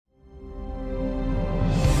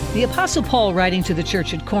The Apostle Paul, writing to the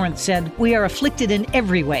church at Corinth, said, "We are afflicted in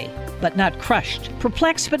every way, but not crushed,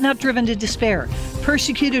 perplexed but not driven to despair,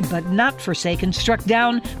 persecuted but not forsaken, struck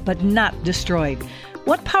down but not destroyed."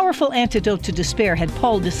 What powerful antidote to despair had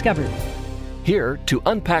Paul discovered? Here to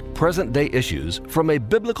unpack present-day issues from a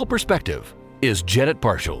biblical perspective is Janet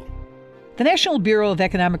Parshall. The National Bureau of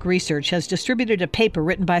Economic Research has distributed a paper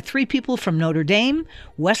written by 3 people from Notre Dame,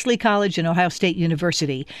 Wesley College, and Ohio State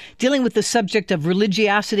University, dealing with the subject of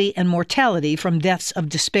religiosity and mortality from deaths of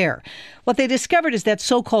despair. What they discovered is that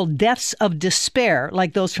so-called deaths of despair,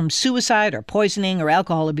 like those from suicide or poisoning or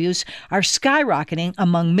alcohol abuse, are skyrocketing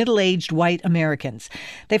among middle-aged white Americans.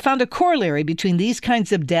 They found a corollary between these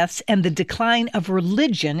kinds of deaths and the decline of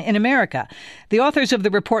religion in America. The authors of the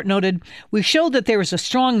report noted, "We showed that there is a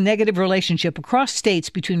strong negative relationship across states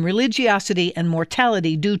between religiosity and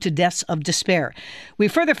mortality due to deaths of despair. We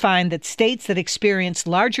further find that states that experienced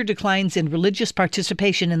larger declines in religious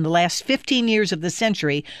participation in the last 15 years of the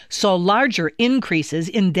century saw larger increases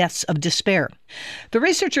in deaths of despair." The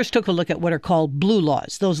researchers took a look at what are called blue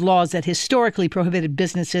laws, those laws that historically prohibited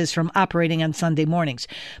businesses from operating on Sunday mornings.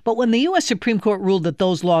 But when the U.S. Supreme Court ruled that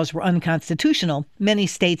those laws were unconstitutional, many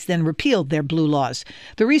states then repealed their blue laws.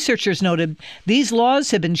 The researchers noted, "These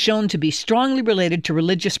laws have been shown to be strongly related to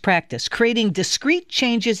religious practice, creating discrete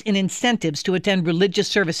changes in incentives to attend religious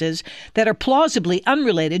services that are plausibly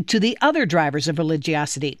unrelated to the other drivers of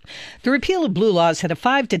religiosity." The repeal of blue laws had a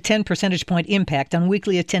 5 to 10 percentage point impact on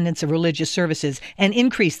weekly attendance of religious services and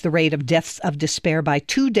increased the rate of deaths of despair by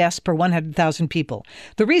 2 deaths per 100,000 people.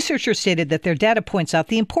 The researchers stated that their data points out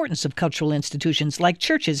the importance of cultural institutions like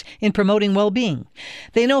churches in promoting well-being.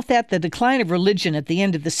 They note that the decline of religion at the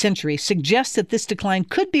end of the century suggests that this decline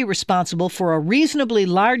could be responsible for a reasonably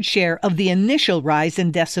large share of the initial rise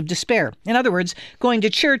in deaths of despair. In other words, going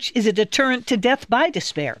to church is a deterrent to death by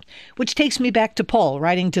despair, which takes me back to Paul,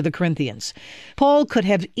 writing to the Corinthians. Paul could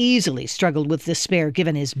have easily struggled with despair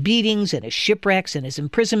given his beatings and his shipwrecks and his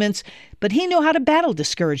imprisonments, but he knew how to battle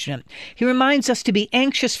discouragement. He reminds us to be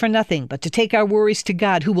anxious for nothing, but to take our worries to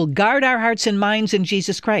God, who will guard our hearts and minds in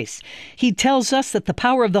Jesus Christ. He tells us that the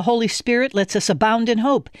power of the Holy Spirit lets us abound in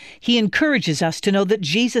hope. He encourages us to know that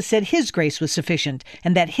Jesus said His grace was sufficient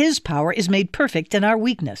and that His power is made perfect in our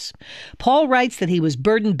weakness. Paul writes that he was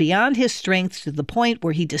burdened beyond his strength to the point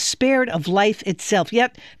where he despaired of life itself.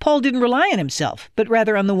 Yet, Paul didn't rely on himself, but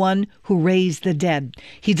rather on the one who raised the dead.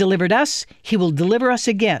 He delivered us. He will deliver us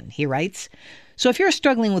again, he writes. So if you're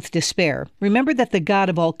struggling with despair, remember that the God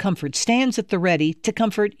of all comfort stands at the ready to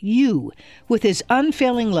comfort you with His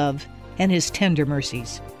unfailing love and His tender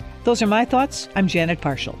mercies. Those are my thoughts. I'm Janet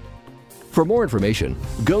Parshall. For more information,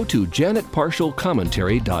 go to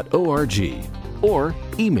janetparshallcommentary.org or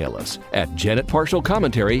email us at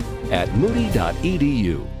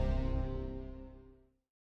janetparshallcommentary@moody.edu.